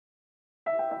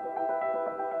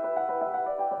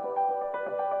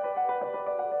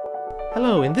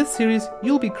Hello, in this series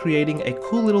you'll be creating a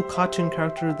cool little cartoon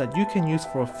character that you can use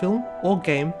for a film or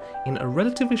game in a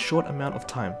relatively short amount of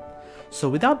time. So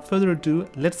without further ado,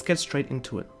 let's get straight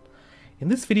into it. In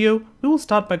this video, we will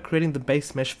start by creating the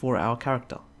base mesh for our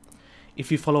character.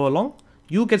 If you follow along,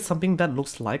 you'll get something that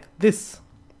looks like this.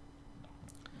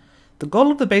 The goal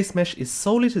of the base mesh is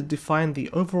solely to define the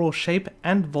overall shape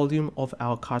and volume of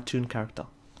our cartoon character.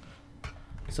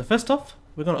 So first off,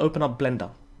 we're going to open up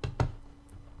Blender.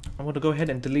 I'm going to go ahead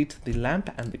and delete the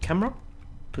lamp and the camera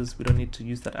because we don't need to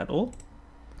use that at all.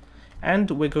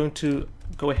 And we're going to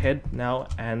go ahead now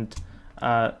and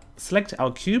select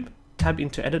our cube, tab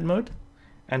into edit mode,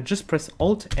 and just press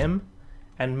Alt M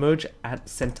and merge at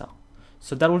center.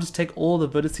 So that will just take all the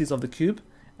vertices of the cube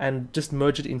and just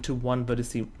merge it into one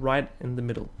vertex right in the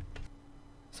middle.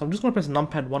 So I'm just going to press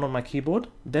numpad 1 on my keyboard,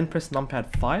 then press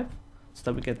numpad 5 so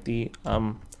that we get the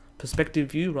perspective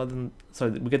view rather than,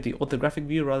 sorry, we get the orthographic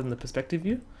view rather than the perspective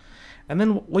view. And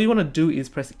then what you want to do is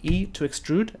press E to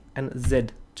extrude and Z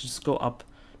to just go up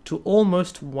to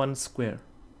almost 1 square.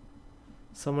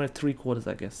 Somewhere 3/4,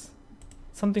 I guess.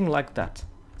 Something like that.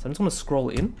 So I'm just going to scroll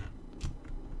in.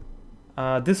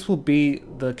 This will be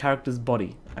the character's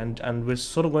body, and we're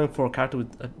sort of going for a character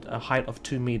with a height of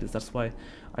 2 meters. That's why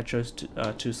I chose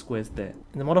 2 squares there.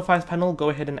 In the modifiers panel, go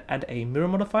ahead and add a mirror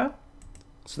modifier,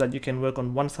 so that you can work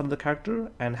on one side of the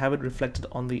character and have it reflected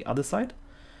on the other side,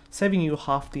 saving you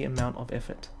half the amount of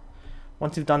effort.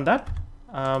 Once you've done that,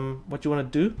 what you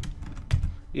want to do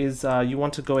is you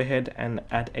want to go ahead and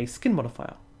add a skin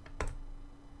modifier,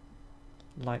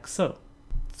 like so.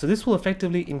 So this will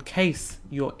effectively encase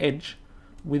your edge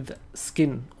with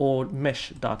skin or mesh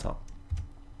data.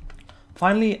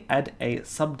 Finally, add a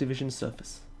subdivision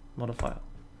surface modifier.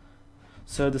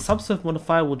 So the subsurf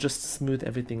modifier will just smooth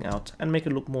everything out and make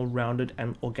it look more rounded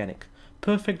and organic,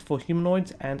 perfect for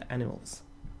humanoids and animals.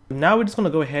 Now we're just going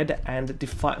to go ahead and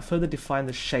further define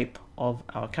the shape of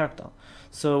our character.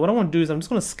 So what I want to do is I'm just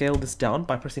going to scale this down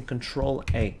by pressing Ctrl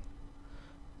A.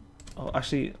 Oh,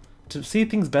 actually, to see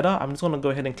things better, I'm just going to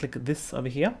go ahead and click this over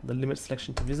here, the limit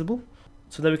selection to visible,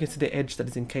 so that we can see the edge that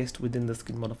is encased within the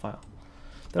skin modifier.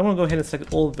 Then I'm going to go ahead and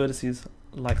select all vertices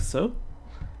like so.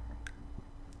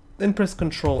 Then press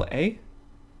Ctrl A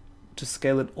to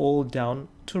scale it all down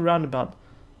to around about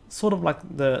sort of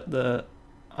like the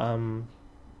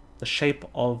shape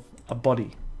of a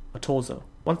body, a torso.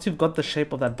 Once you've got the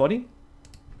shape of that body,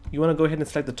 you want to go ahead and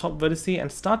select the top vertice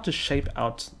and start to shape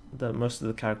out most of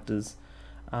the character's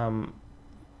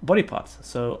body parts.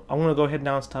 So I'm going to go ahead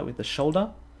now and start with the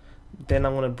shoulder. Then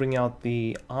I'm going to bring out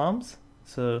the arms.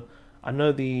 So I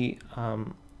know the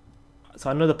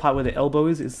part where the elbow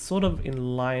is sort of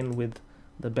in line with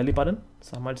the belly button.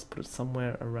 So I might just put it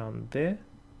somewhere around there.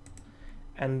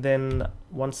 And then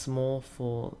once more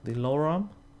for the lower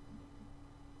arm.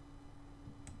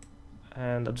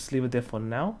 And I'll just leave it there for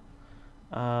now.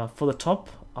 For the top,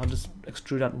 I'll just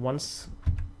extrude out once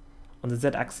on the Z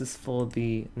axis for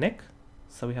the neck.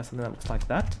 So we have something that looks like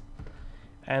that.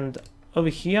 And over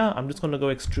here, I'm just going to go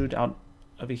extrude out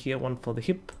over here, one for the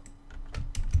hip.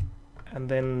 And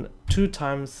then 2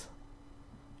 times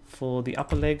for the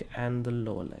upper leg and the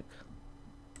lower leg,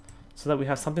 so that we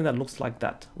have something that looks like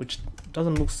that, which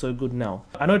doesn't look so good now.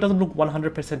 I know it doesn't look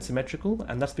 100% symmetrical,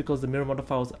 and that's because the mirror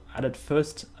modifier was added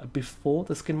first before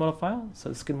the skin modifier. So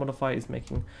the skin modifier is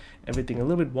making everything a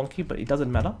little bit wonky, but it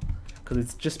doesn't matter because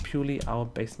it's just purely our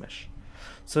base mesh.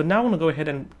 So now I'm going to go ahead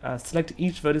and select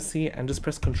each vertex and just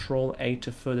press Ctrl A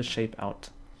to further shape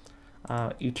out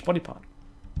each body part.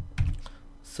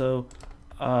 So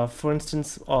for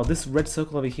instance, this red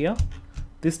circle over here,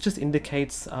 this just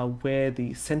indicates where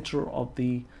the center of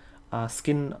the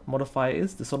skin modifier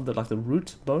is, the sort of like the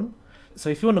root bone. So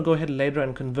if you want to go ahead later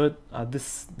and convert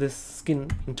this skin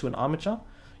into an armature,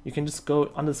 you can just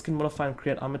go under the skin modifier and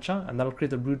create armature, and that'll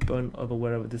create the root bone over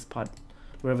wherever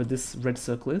this red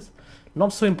circle is.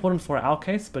 Not so important for our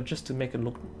case, but just to make it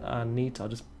look neat, I'll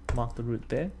just mark the root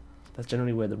there. That's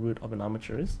generally where the root of an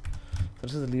armature is. So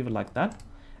just leave it like that.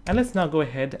 And let's now go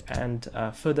ahead and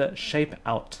further shape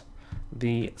out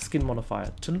the skin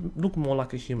modifier to look more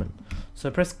like a human.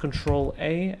 So press Ctrl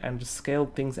A and just scale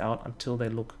things out until they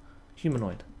look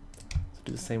humanoid. So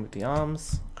do the same with the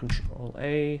arms. Ctrl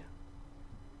A.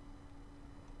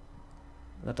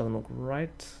 That doesn't look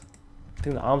right. I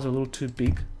think the arms are a little too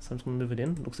big, so I'm just going to move it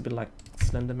in. It looks a bit like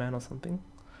Slender Man or something.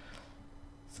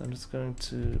 So I'm just going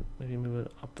to maybe move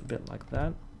it up a bit like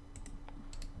that.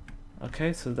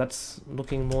 Okay, so that's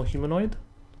looking more humanoid.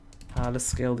 Let's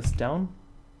scale this down.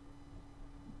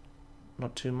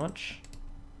 Not too much.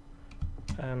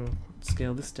 And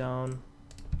scale this down.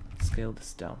 Scale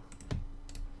this down.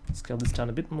 Scale this down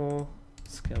a bit more.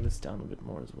 scale this down a bit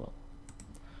more as well.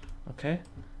 Okay,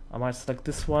 I might select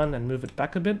this one and move it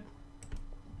back a bit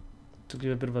to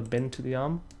give a bit of a bend to the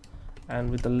arm. And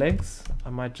with the legs, I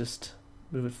might just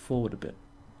move it forward a bit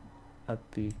at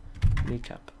the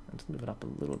kneecap and just move it up a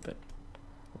little bit,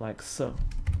 like so.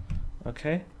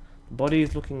 Okay, body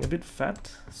is looking a bit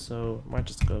fat, so I might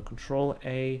just go Control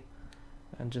A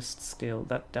and just scale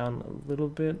that down a little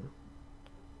bit,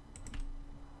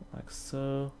 like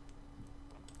so.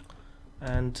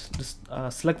 And just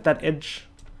select that edge.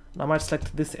 I might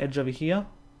select this edge over here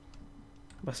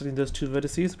by selecting those two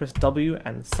vertices, press W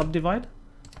and subdivide.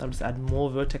 That'll just add more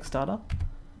vertex data,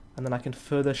 and then I can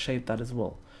further shape that as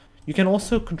well. You can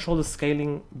also control the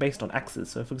scaling based on axes.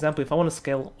 So for example, if I want to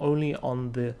scale only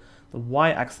on the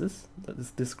Y axis,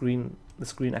 this green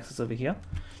axis over here,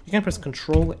 you can press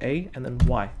Control A and then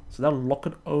Y. So that'll lock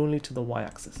it only to the Y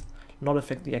axis, not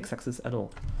affect the X axis at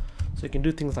all. So you can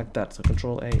do things like that. So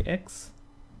Control A, X,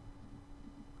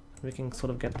 we can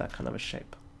sort of get that kind of a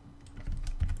shape.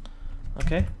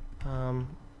 Okay, so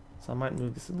I might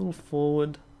move this a little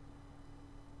forward.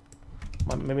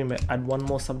 Maybe add one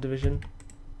more subdivision.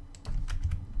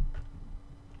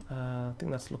 I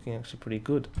think that's looking actually pretty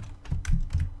good.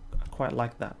 I quite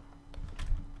like that.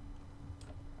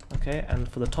 Okay, and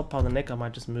for the top part of the neck, I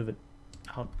might just move it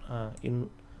out. I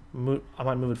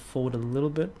might move it forward a little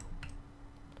bit,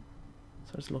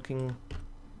 so it's looking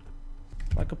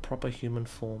like a proper human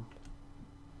form.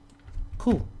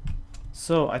 Cool.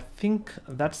 So I think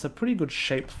that's a pretty good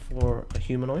shape for a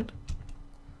humanoid.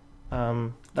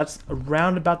 That's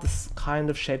around about this kind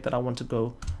of shape that I want to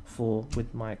go for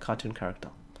with my cartoon character.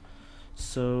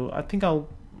 So I think I'll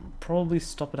probably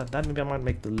stop it at that. Maybe I might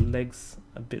make the legs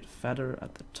a bit fatter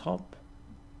at the top.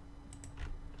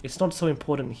 It's not so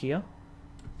important here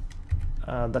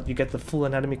that you get the full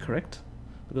anatomy correct,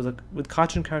 because with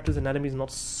cartoon characters, anatomy is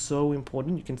not so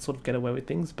important. You can sort of get away with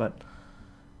things, but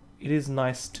it is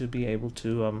nice to be able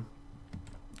to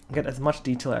get as much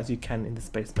detail as you can in the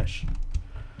space mesh.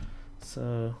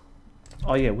 So,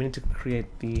 oh yeah, we need to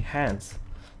create the hands.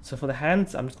 So for the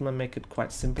hands, I'm just going to make it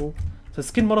quite simple. So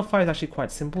skin modifier is actually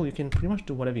quite simple. You can pretty much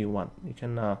do whatever you want. You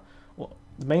can, well,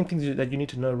 the main thing that you need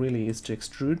to know really is to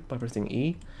extrude by pressing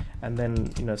E, and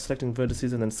then, you know, selecting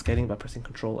vertices and then scaling by pressing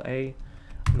Control A,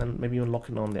 and then maybe you lock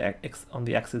it on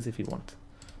the axis if you want.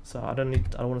 So I don't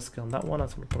want to scale on that one. I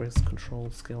just want to press Control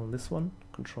scale on this one,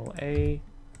 Control A,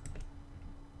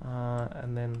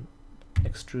 and then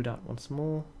extrude out once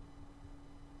more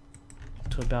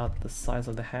to about the size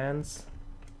of the hands.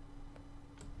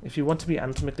 If you want to be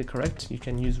anatomically correct, you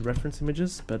can use reference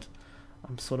images, but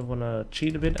I'm sort of want to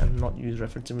cheat a bit and not use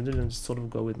reference images and just sort of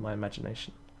go with my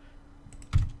imagination.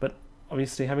 But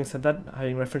obviously, having said that,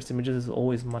 having reference images is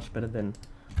always much better than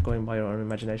going by your own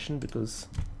imagination, because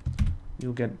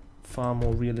you'll get far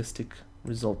more realistic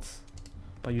results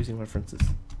by using references.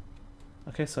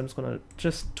 Okay, so I'm just going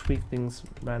to tweak things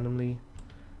randomly.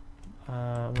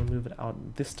 I'm going to move it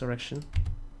out this direction,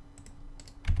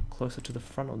 closer to the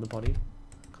front of the body,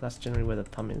 because that's generally where the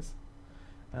thumb is.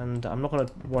 And I'm not going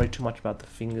to worry too much about the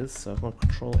fingers, so I'm going to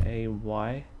Control A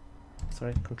Y,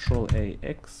 sorry, Control A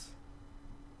X.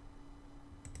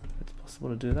 It's possible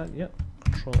to do that, yep.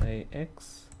 Control A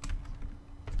X.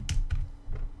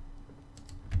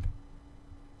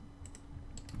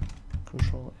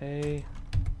 Control A.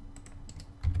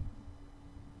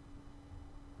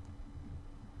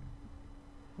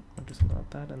 I'll do something like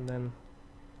that, and then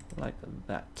like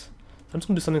that. So I'm just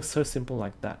going to do something so simple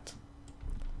like that.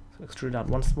 So extrude out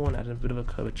once more and add a bit of a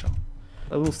curvature.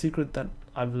 A little secret that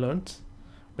I've learnt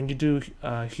when you do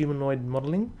humanoid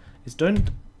modeling is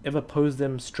don't ever pose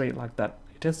them straight like that.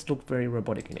 It tends to look very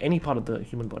robotic in any part of the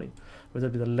human body, whether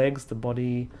it be the legs, the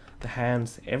body, the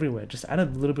hands, everywhere. Just add a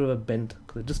little bit of a bend,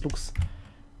 because it just looks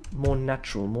more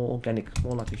natural, more organic,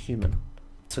 more like a human.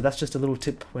 So that's just a little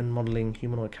tip when modeling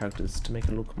humanoid characters to make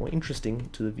it look more interesting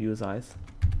to the viewer's eyes.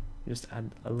 You just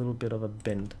add a little bit of a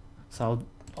bend. So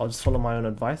I'll just follow my own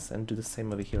advice and do the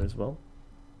same over here as well.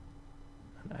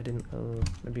 And add in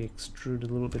maybe extrude a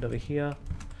little bit over here.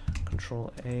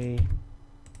 Control A,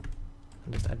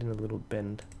 and just add in a little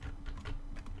bend.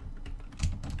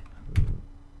 And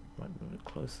might move it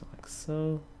closer like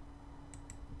so.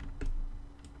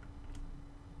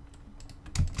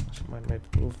 Actually, might make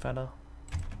it a little fatter.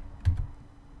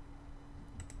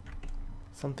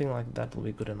 Something like that will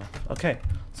be good enough. Okay,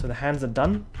 so the hands are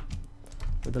done.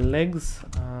 With the legs,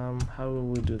 how will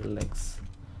we do the legs?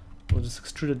 We'll just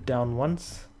extrude it down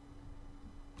once.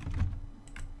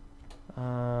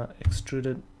 Extrude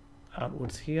it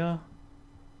outwards here.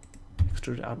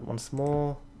 Extrude it out once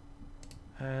more.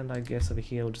 And I guess over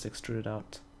here we'll just extrude it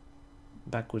out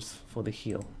backwards for the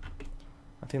heel.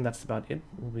 I think that's about it.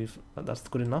 That's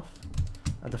good enough.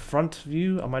 At the front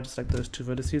view, I might just select those two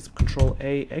vertices, Control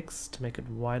A, X to make it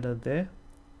wider there.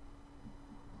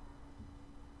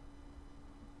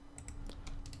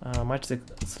 I might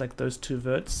select those two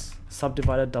verts,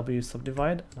 subdivider, W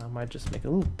subdivide, and I might just make it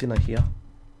a little thinner here.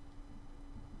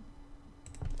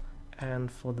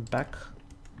 And for the back,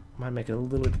 I might make it a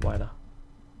little bit wider.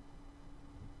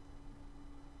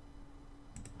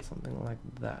 Something like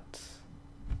that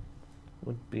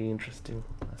would be interesting,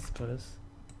 I suppose.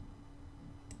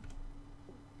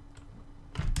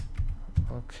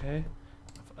 Okay,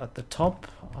 at the top,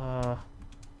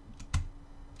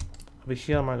 over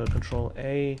here I might go Control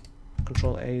A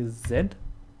Z.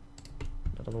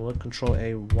 That doesn't work. Control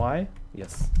A Y.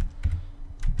 Yes.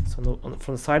 So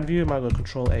from the side view, I might go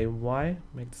Control A Y.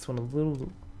 Make this one a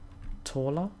little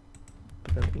taller,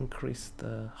 but then increase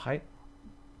the height.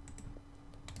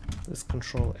 This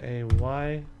Control A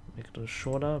Y. Make it a little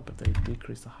shorter, but then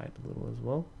decrease the height a little as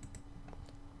well.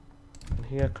 And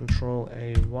here Control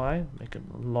A Y. Make it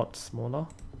a lot smaller,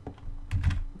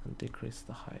 and decrease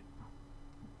the height.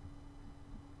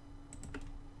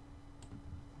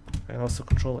 And also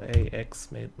Control A X,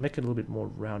 make it a little bit more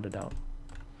rounded out.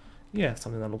 Yeah,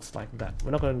 something that looks like that.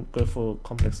 We're not going to go for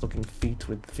complex looking feet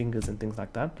with fingers and things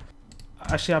like that.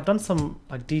 Actually, I've done some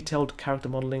like detailed character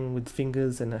modeling with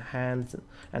fingers and hands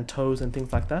and toes and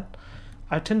things like that.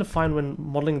 I tend to find when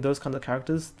modeling those kinds of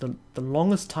characters, the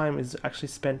longest time is actually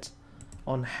spent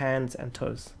on hands and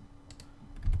toes.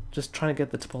 Just trying to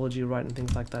get the topology right and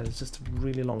things like that is just a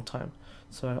really long time.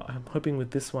 So I'm hoping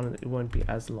with this one it won't be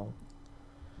as long.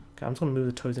 Okay, I'm just going to move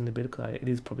the toes in a bit because it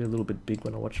is probably a little bit big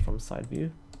when I watch from side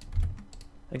view.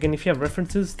 Again, if you have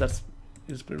references,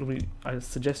 I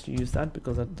suggest you use that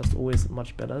because that's always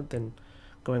much better than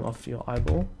going off your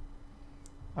eyeball.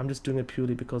 I'm just doing it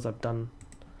purely because I've done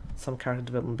some character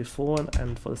development before,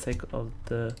 and for the sake of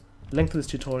the length of this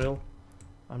tutorial,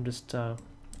 I'm just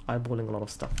eyeballing a lot of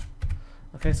stuff.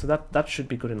 Okay, so that should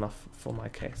be good enough for my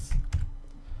case.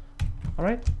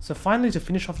 Alright, so finally to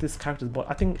finish off this character's body,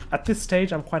 I think at this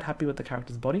stage I'm quite happy with the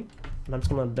character's body, and I'm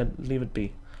just going to leave it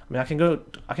be. I mean,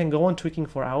 I can go on tweaking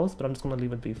for hours, but I'm just going to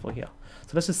leave it be for here.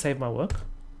 So let's just save my work.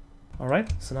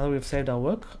 Alright, so now that we've saved our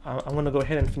work, I'm going to go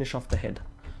ahead and finish off the head.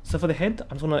 So for the head,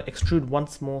 I'm just going to extrude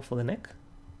once more for the neck,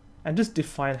 and just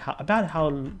define about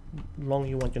how long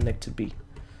you want your neck to be.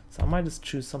 So I might just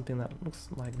choose something that looks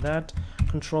like that.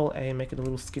 Control A, make it a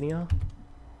little skinnier.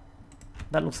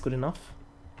 That looks good enough.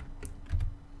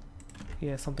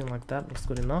 Yeah, something like that looks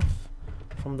good enough.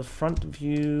 From the front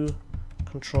view,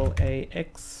 Control A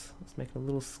X. Let's make it a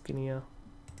little skinnier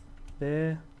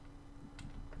there.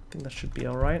 I think that should be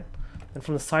alright. And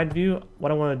from the side view,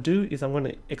 what I want to do is I'm going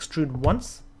to extrude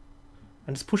once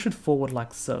and just push it forward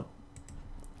like so.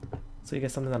 So you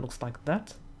get something that looks like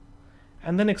that.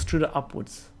 And then extrude it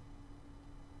upwards.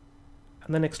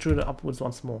 And then extrude it upwards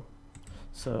once more.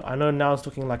 So I know now it's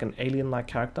looking like an alien-like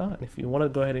character, and if you want to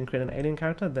go ahead and create an alien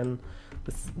character, then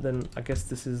I guess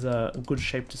this is a good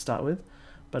shape to start with.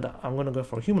 But I'm going to go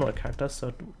for a humanoid character,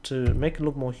 so to make it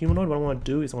look more humanoid, what I want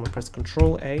to do is I want to press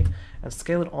Control A and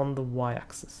scale it on the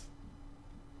Y-axis.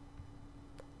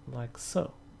 Like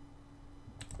so.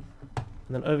 And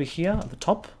then over here at the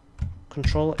top,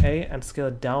 Control A and scale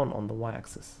it down on the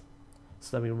Y-axis,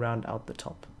 so that we round out the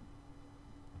top.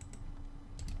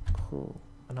 Cool.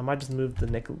 And I might just move the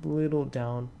neck a little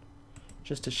down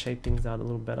just to shape things out a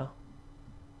little better.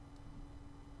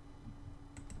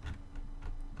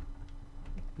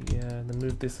 Yeah, and then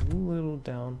move this a little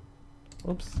down.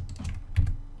 Oops.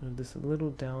 Move this a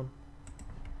little down.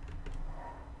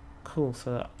 Cool,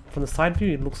 so from the side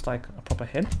view it looks like a proper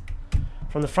head.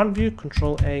 From the front view,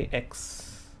 Control A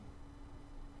X.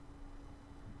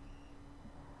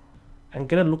 And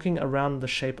get it looking around the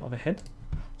shape of a head.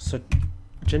 So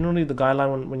generally the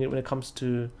guideline when it comes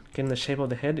to getting the shape of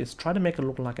the head is try to make it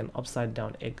look like an upside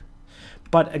down egg.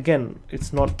 But again,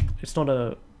 it's not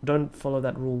a, don't follow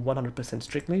that rule 100%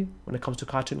 strictly when it comes to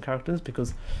cartoon characters,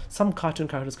 because some cartoon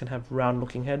characters can have round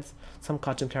looking heads, some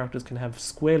cartoon characters can have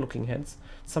square looking heads,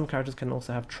 some characters can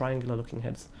also have triangular looking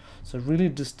heads. So it really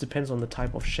just depends on the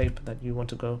type of shape that you want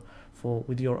to go for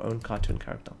with your own cartoon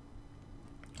character.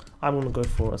 I'm going to go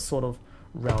for a sort of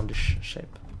roundish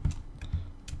shape.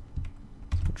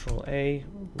 Control A,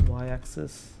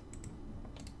 Y-axis.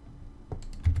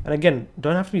 And again,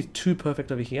 don't have to be too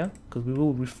perfect over here, because we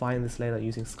will refine this later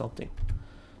using sculpting.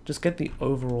 Just get the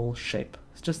overall shape.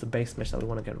 It's just the base mesh that we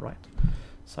want to get right.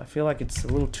 So I feel like it's a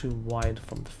little too wide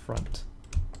from the front.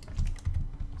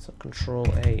 So Control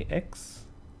A, X.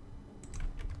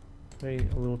 Maybe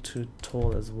a little too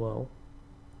tall as well.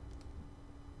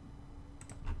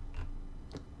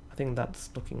 I think that's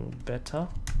looking better,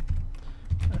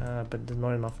 but there's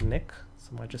not enough neck,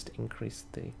 so I might just increase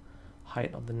the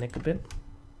height of the neck a bit.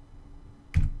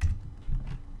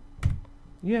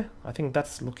 Yeah, I think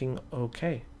that's looking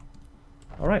okay.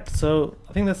 Alright, so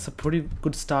I think that's a pretty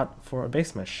good start for a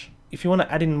base mesh. If you want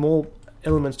to add in more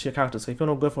elements to your character, so if you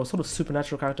want to go for a sort of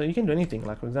supernatural character, you can do anything.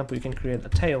 Like, for example, you can create a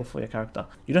tail for your character.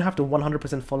 You don't have to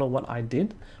 100% follow what I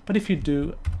did, but if you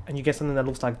do and you get something that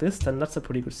looks like this, then that's a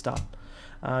pretty good start.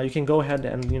 You can go ahead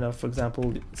and, you know, for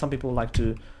example, some people like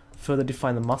to further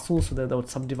define the muscles, so that they would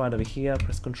subdivide over here,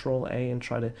 press Control A and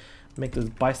try to make those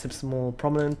biceps more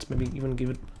prominent, maybe even give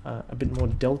it a bit more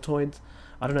deltoids.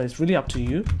 I don't know, it's really up to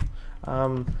you.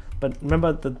 But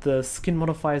remember that the skin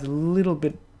modifier is a little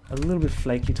bit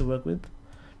flaky to work with,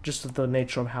 just the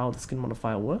nature of how the skin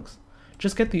modifier works.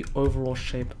 Just get the overall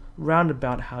shape round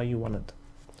about how you want it.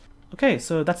 Okay,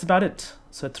 so that's about it.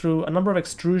 So through a number of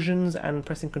extrusions and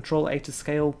pressing Control A to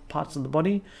scale parts of the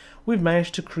body, we've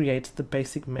managed to create the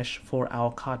basic mesh for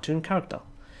our cartoon character.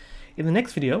 In the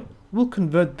next video, we'll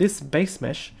convert this base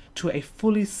mesh to a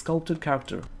fully sculpted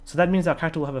character. So that means our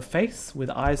character will have a face with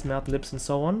eyes, mouth, lips, and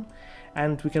so on.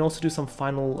 And we can also do some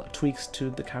final tweaks to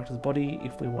the character's body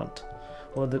if we want.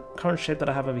 Although the current shape that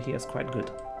I have over here is quite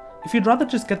good. If you'd rather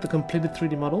just get the completed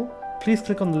 3D model, please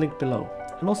click on the link below.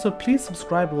 And also please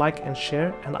subscribe, like, and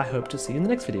share, and I hope to see you in the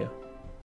next video.